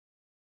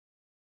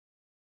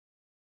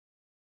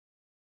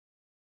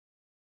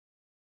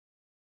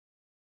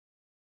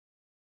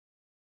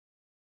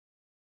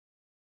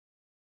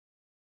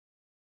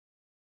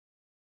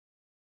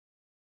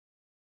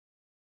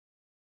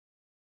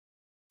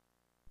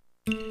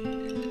My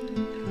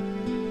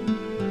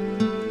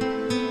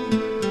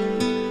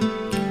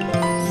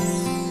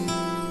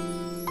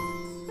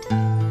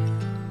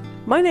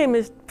name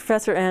is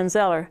Professor Anne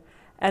Zeller,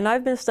 and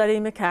I've been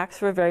studying macaques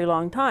for a very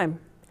long time.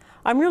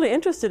 I'm really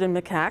interested in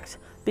macaques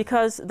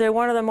because they're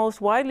one of the most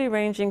widely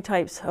ranging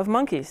types of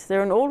monkeys.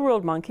 They're an old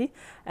world monkey,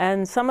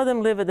 and some of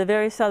them live at the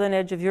very southern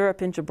edge of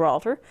Europe in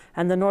Gibraltar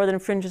and the northern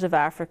fringes of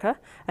Africa,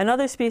 and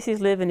other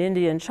species live in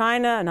India and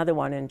China, another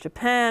one in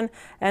Japan,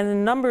 and a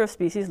number of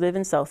species live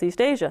in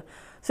Southeast Asia.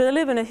 So they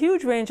live in a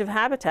huge range of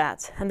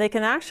habitats, and they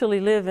can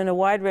actually live in a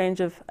wide range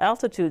of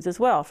altitudes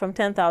as well, from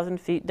 10,000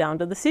 feet down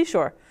to the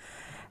seashore.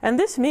 And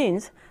this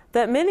means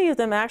that many of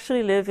them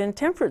actually live in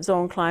temperate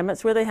zone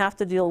climates where they have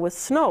to deal with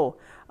snow.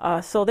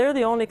 So they're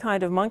the only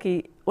kind of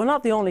monkey, well,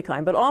 not the only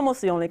kind, but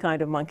almost the only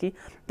kind of monkey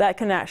that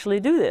can actually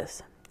do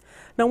this.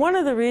 Now, one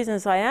of the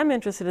reasons I am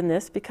interested in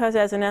this, because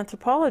as an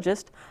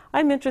anthropologist,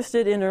 I'm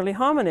interested in early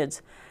hominids.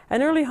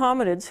 And early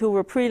hominids who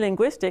were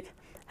pre-linguistic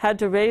had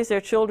to raise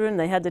their children,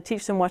 they had to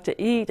teach them what to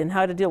eat and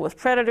how to deal with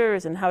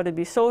predators and how to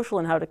be social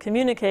and how to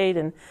communicate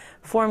and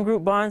form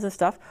group bonds and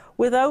stuff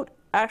without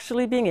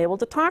actually being able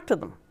to talk to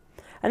them.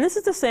 And this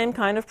is the same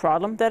kind of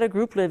problem that a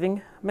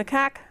group-living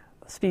macaque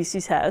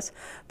species has,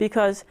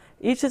 because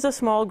each is a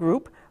small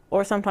group,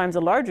 or sometimes a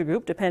larger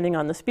group, depending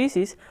on the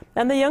species,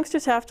 and the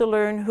youngsters have to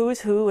learn who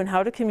is who and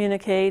how to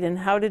communicate and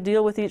how to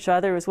deal with each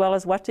other, as well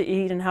as what to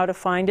eat and how to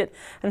find it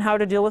and how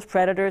to deal with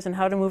predators and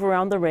how to move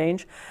around the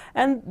range.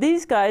 And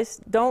these guys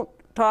don't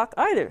talk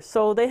either,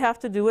 so they have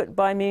to do it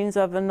by means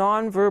of a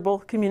non-verbal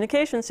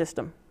communication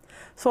system.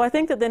 So I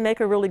think that they make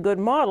a really good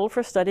model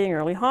for studying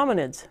early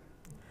hominids.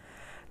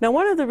 Now,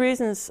 one of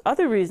the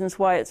other reasons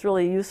why it's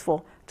really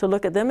useful to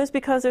look at them is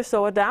because they're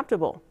so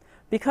adaptable.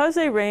 Because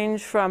they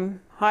range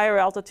from higher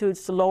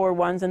altitudes to lower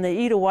ones and they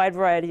eat a wide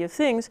variety of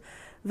things,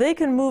 they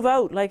can move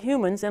out like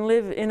humans and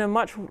live in a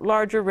much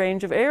larger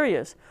range of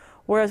areas.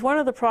 Whereas one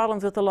of the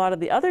problems with a lot of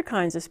the other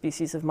kinds of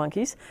species of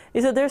monkeys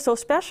is that they're so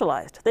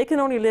specialized. They can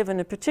only live in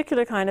a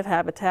particular kind of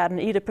habitat and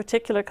eat a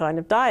particular kind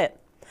of diet.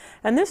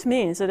 And this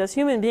means that as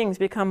human beings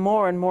become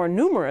more and more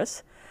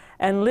numerous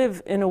and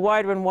live in a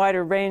wider and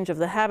wider range of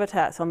the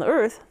habitats on the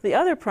Earth, the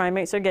other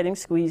primates are getting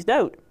squeezed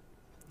out.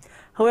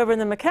 However, in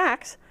the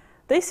macaques,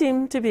 they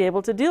seem to be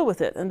able to deal with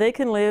it, and they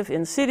can live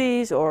in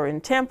cities or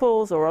in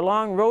temples or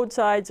along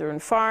roadsides or in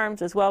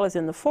farms as well as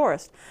in the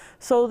forest.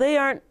 So they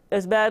aren't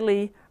as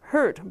badly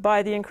hurt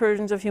by the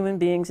incursions of human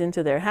beings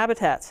into their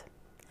habitats.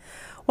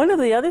 One of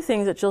the other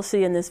things that you'll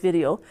see in this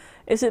video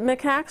is that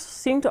macaques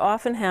seem to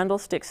often handle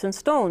sticks and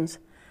stones.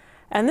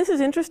 And this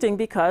is interesting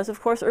because,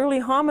 of course,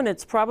 early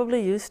hominids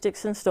probably used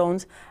sticks and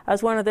stones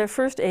as one of their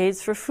first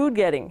aids for food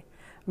getting,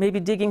 maybe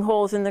digging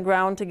holes in the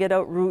ground to get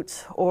out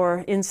roots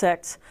or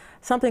insects,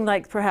 something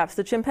like perhaps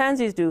the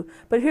chimpanzees do.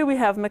 But here we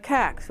have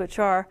macaques, which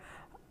are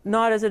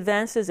not as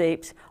advanced as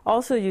apes,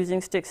 also using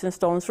sticks and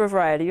stones for a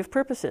variety of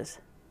purposes.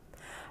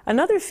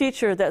 Another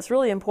feature that's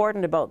really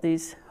important about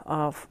these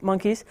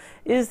monkeys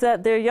is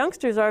that their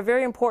youngsters are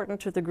very important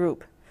to the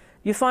group.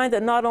 You find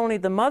that not only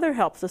the mother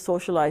helps to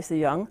socialize the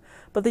young,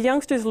 but the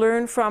youngsters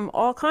learn from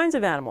all kinds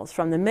of animals,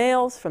 from the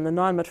males, from the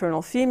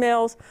non-maternal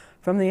females,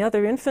 from the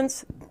other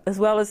infants, as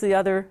well as the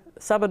other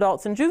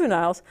subadults and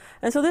juveniles.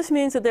 And so this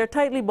means that they're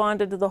tightly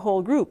bonded to the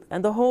whole group,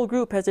 and the whole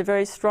group has a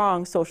very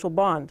strong social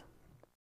bond.